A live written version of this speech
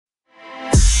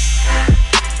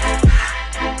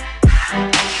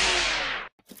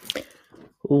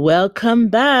Welcome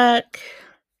back.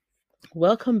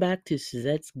 Welcome back to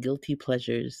Suzette's Guilty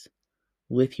Pleasures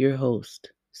with your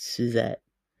host, Suzette.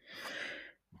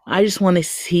 I just want to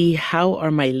see how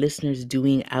are my listeners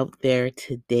doing out there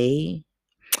today.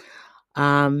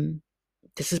 Um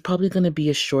this is probably going to be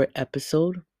a short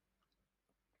episode.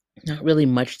 Not really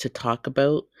much to talk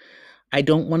about. I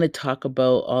don't want to talk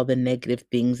about all the negative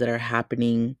things that are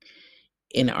happening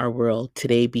in our world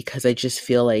today because I just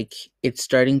feel like it's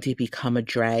starting to become a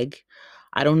drag.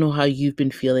 I don't know how you've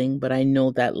been feeling, but I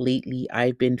know that lately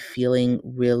I've been feeling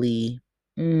really,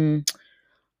 mm,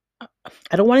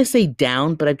 I don't want to say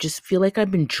down, but I just feel like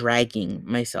I've been dragging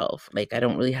myself. Like I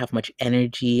don't really have much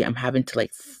energy. I'm having to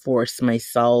like force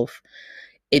myself.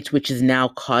 Which is now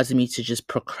causing me to just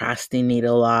procrastinate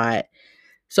a lot.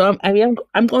 So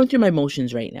I'm going through my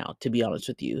motions right now, to be honest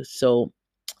with you. So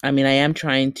I mean, I am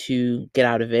trying to get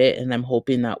out of it, and I'm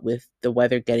hoping that with the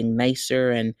weather getting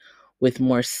nicer and with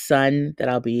more sun, that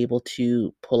I'll be able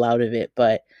to pull out of it.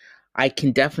 But I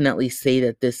can definitely say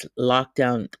that this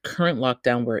lockdown, current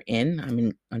lockdown we're in, I'm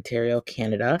in Ontario,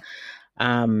 Canada.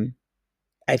 Um,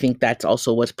 I think that's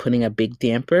also what's putting a big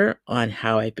damper on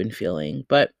how I've been feeling.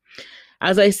 But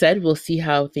as I said, we'll see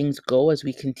how things go as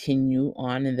we continue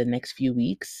on in the next few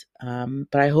weeks.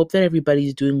 But I hope that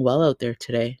everybody's doing well out there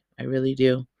today. I really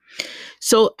do.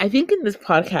 So I think in this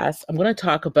podcast, I'm going to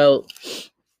talk about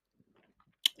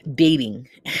dating.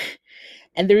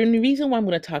 And the only reason why I'm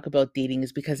going to talk about dating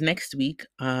is because next week,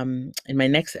 in my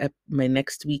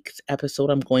next week's episode,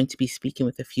 I'm going to be speaking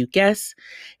with a few guests,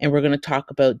 and we're going to talk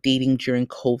about dating during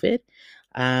COVID,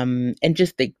 and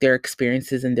just like their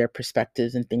experiences and their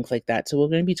perspectives and things like that. So we're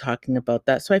going to be talking about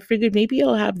that. So I figured maybe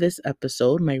I'll have this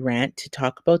episode, my rant, to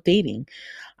talk about dating.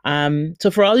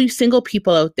 So for all you single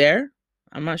people out there,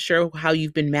 I'm not sure how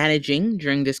you've been managing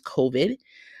during this COVID.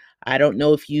 I don't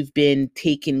know if you've been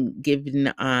given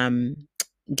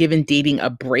dating a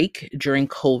break during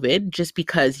COVID, just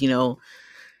because,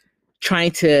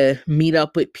 trying to meet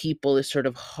up with people is sort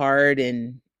of hard.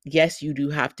 And yes, you do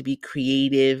have to be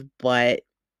creative, but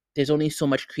there's only so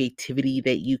much creativity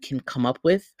that you can come up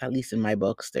with. At least in my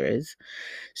books, there is.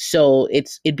 So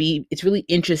it's really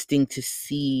interesting to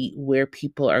see where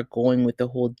people are going with the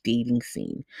whole dating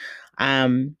scene.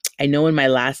 I know in my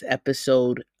last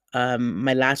episode,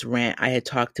 my last rant, I had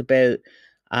talked about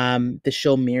the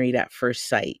show Married at First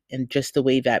Sight and just the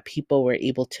way that people were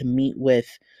able to meet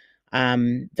with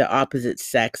the opposite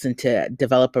sex and to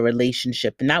develop a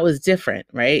relationship. And that was different,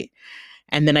 right?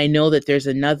 And then I know that there's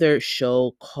another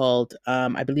show called,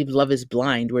 I believe, Love is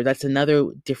Blind, where that's another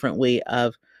different way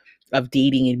of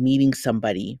dating and meeting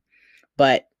somebody.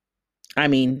 But I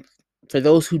mean, for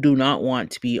those who do not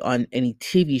want to be on any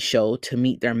TV show to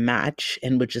meet their match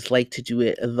and would just like to do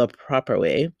it the proper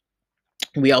way,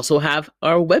 we also have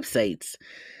our websites.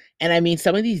 And I mean,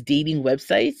 some of these dating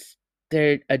websites,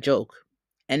 they're a joke.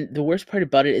 And the worst part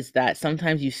about it is that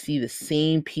sometimes you see the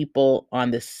same people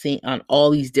on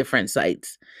all these different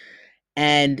sites.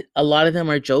 And a lot of them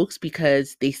are jokes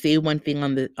because they say one thing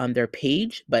on their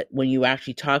page, but when you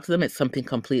actually talk to them, it's something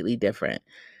completely different.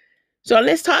 So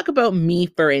let's talk about me,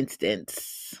 for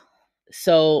instance.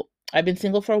 So I've been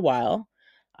single for a while,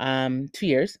 2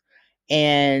 years.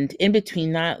 And in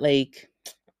between that, like,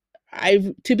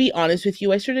 to be honest with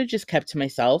you, I sort of just kept to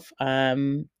myself.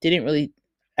 Didn't really,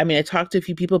 I mean, I talked to a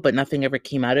few people, but nothing ever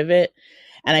came out of it.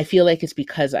 And I feel like it's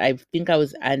because I think I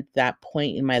was at that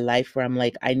point in my life where I'm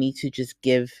like, I need to just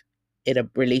give it a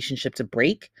relationship to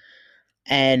break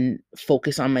and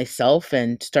focus on myself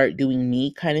and start doing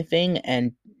me kind of thing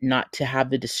and not to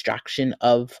have the distraction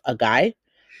of a guy.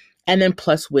 And then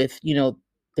plus with,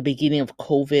 the beginning of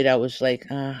COVID, I was like,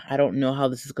 I don't know how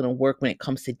this is going to work when it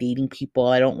comes to dating people.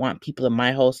 I don't want people in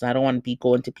my house and I don't want to be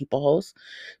going to people's house.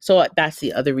 So that's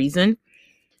the other reason.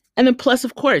 And then plus,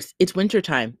 of course, it's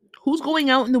wintertime. Who's going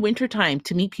out in the wintertime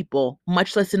to meet people,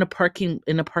 much less in a parking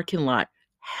lot?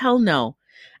 Hell no.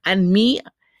 And me,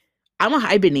 I'm a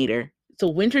hibernator. So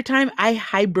wintertime, I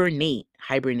hibernate.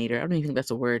 Hibernator. I don't even think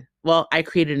that's a word. Well, I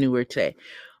created a new word today.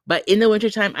 But in the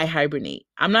wintertime, I hibernate.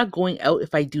 I'm not going out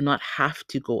if I do not have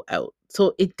to go out.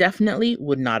 So it definitely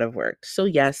would not have worked. So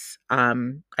yes,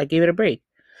 I gave it a break.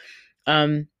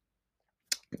 Um,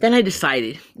 then I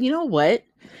decided, you know what?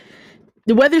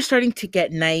 The weather's starting to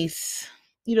get nice.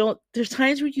 There's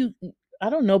times where I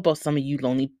don't know about some of you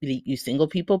you single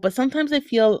people, but sometimes I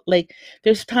feel like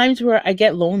there's times where I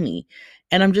get lonely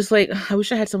and I'm just like, I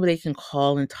wish I had somebody I can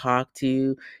call and talk to.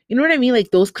 You know what I mean? Like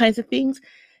those kinds of things.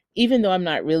 Even though I'm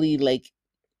not really like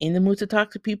in the mood to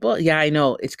talk to people. Yeah, I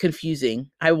know it's confusing.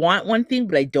 I want one thing,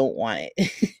 but I don't want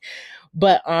it.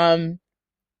 But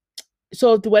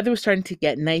So the weather was starting to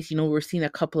get nice. We're seeing a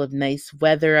couple of nice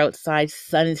weather outside,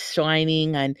 sun is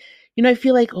shining, and I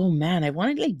feel like, oh man, I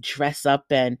want to like dress up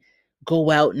and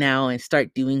go out now and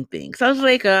start doing things. So I was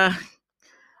like, I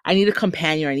need a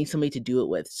companion, I need somebody to do it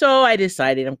with. So I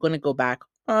decided I'm going to go back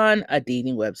on a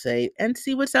dating website and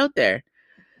see what's out there.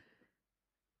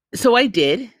 So I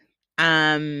did.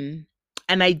 Um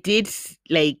and I did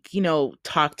like,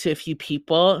 talk to a few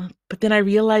people, but then I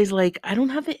realized like I don't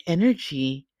have the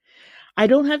energy. I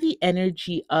don't have the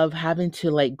energy of having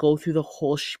to like go through the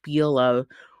whole spiel of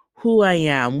who I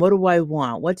am, what do I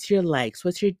want, what's your likes,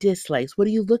 what's your dislikes, what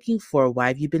are you looking for, why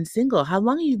have you been single, how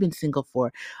long have you been single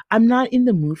for? I'm not in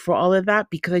the mood for all of that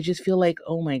because I just feel like,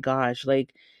 oh my gosh,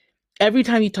 like every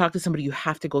time you talk to somebody, you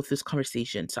have to go through this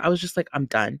conversation. So I was just like, I'm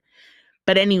done.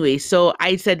 But anyway, so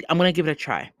I said, I'm going to give it a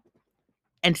try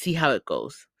and see how it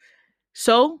goes.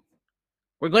 So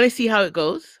we're going to see how it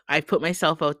goes. I put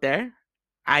myself out there.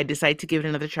 I decide to give it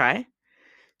another try.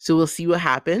 So we'll see what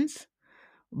happens.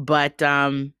 But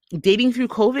dating through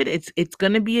COVID, it's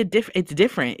gonna be it's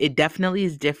different. It definitely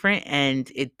is different, and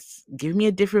it's giving me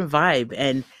a different vibe.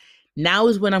 And now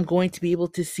is when I'm going to be able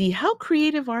to see how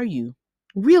creative are you?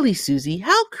 Really, Susie,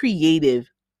 how creative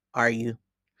are you?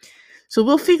 So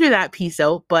we'll figure that piece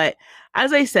out. But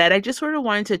as I said, I just sort of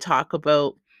wanted to talk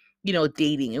about,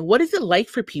 dating and what is it like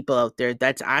for people out there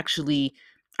that's actually,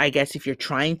 I guess, if you're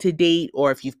trying to date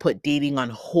or if you've put dating on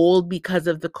hold because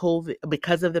of the COVID,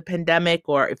 because of the pandemic,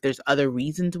 or if there's other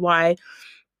reasons why.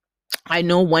 I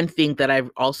know one thing that I've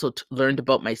also learned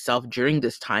about myself during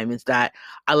this time is that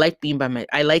I like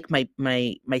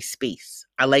my space.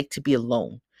 I like to be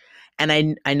alone.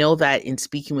 And I know that in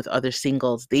speaking with other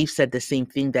singles, they've said the same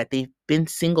thing, that they've been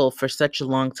single for such a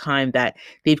long time that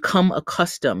they've become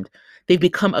accustomed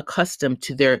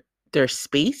to their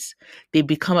space. They've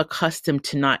become accustomed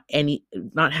to not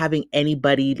having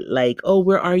anybody like, oh,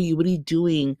 where are you? What are you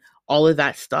doing? All of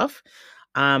that stuff.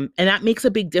 And that makes a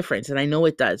big difference. And I know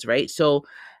it does, right? So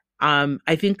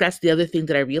I think that's the other thing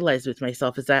that I realized with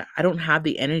myself is that I don't have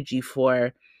the energy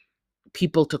for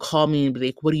people to call me and be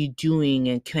like, what are you doing?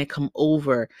 And can I come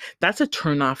over? That's a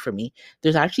turn off for me.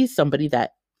 There's actually somebody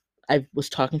that I was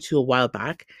talking to a while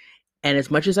back. And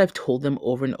as much as I've told them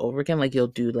over and over again, like, you'll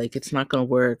do, like, it's not going to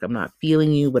work. I'm not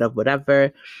feeling you, whatever,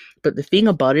 whatever. But the thing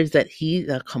about it is that he's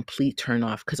a complete turn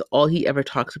off because all he ever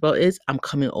talks about is, I'm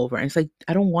coming over. And it's like,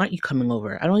 I don't want you coming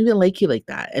over. I don't even like you like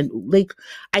that. And like,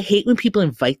 I hate when people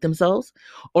invite themselves,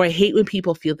 or I hate when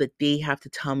people feel that they have to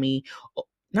tell me,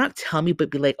 not tell me,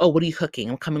 but be like, oh, what are you cooking?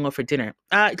 I'm coming over for dinner.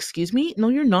 Excuse me? No,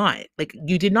 you're not. Like,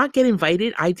 you did not get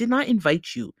invited. I did not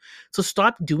invite you. So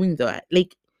stop doing that.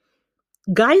 Like,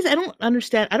 guys, I don't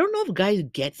understand. I don't know if guys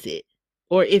gets it,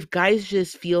 or if guys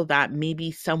just feel that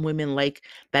maybe some women like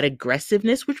that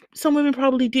aggressiveness, which some women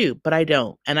probably do, but I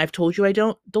don't. And I've told you I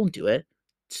don't do it.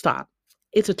 Stop.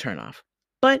 It's a turn off.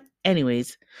 But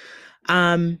anyways,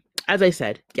 as I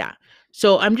said, yeah.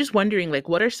 So I'm just wondering, like,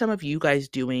 what are some of you guys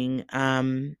doing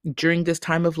during this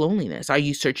time of loneliness? Are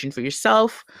you searching for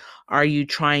yourself? Are you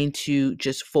trying to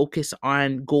just focus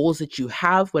on goals that you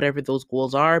have, whatever those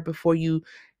goals are, before you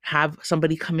have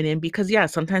somebody coming in? Because yeah,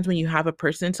 sometimes when you have a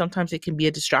person, sometimes it can be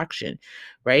a distraction,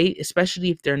 right?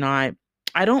 Especially if they're not,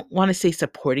 I don't want to say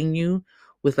supporting you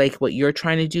with like what you're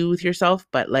trying to do with yourself,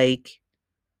 but like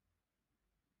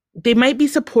they might be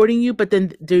supporting you, but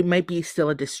then there might be still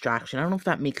a distraction. I don't know if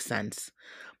that makes sense.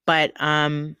 But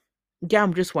yeah,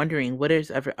 I'm just wondering what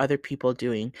is other people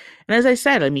doing. And as I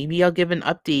said, maybe I'll give an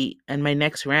update on my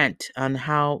next rant on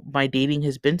how my dating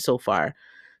has been so far.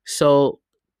 So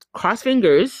cross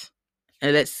fingers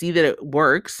and let's see that it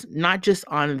works, not just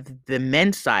on the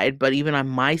men's side, but even on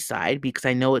my side, because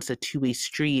I know it's a two-way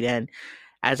street. And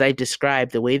as I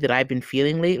described, the way that I've been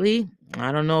feeling lately,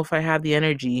 I don't know if I have the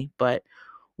energy, but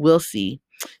we'll see.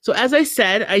 So as I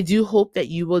said, I do hope that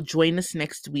you will join us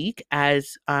next week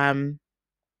as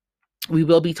we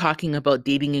will be talking about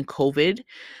dating in COVID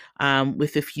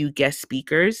with a few guest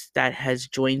speakers that has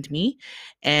joined me.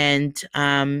 And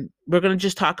we're going to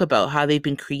just talk about how they've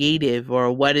been creative,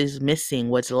 or what is missing,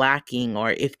 what's lacking,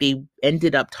 or if they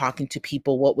ended up talking to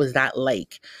people, what was that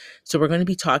like? So we're going to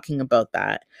be talking about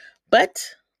that. But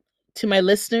to my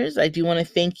listeners, I do want to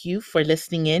thank you for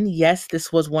listening in. Yes,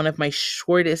 this was one of my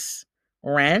shortest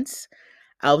rants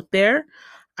out there.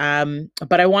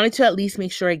 But I wanted to at least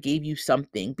make sure I gave you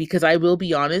something, because I will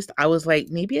be honest, I was like,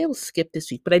 maybe I will skip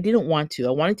this week, but I didn't want to.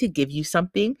 I wanted to give you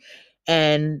something.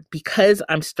 And because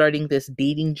I'm starting this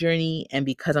dating journey, and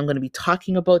because I'm going to be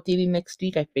talking about dating next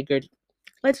week, I figured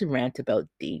let's rant about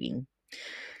dating.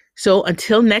 So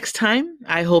until next time,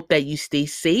 I hope that you stay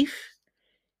safe,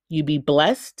 you be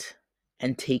blessed,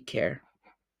 and take care.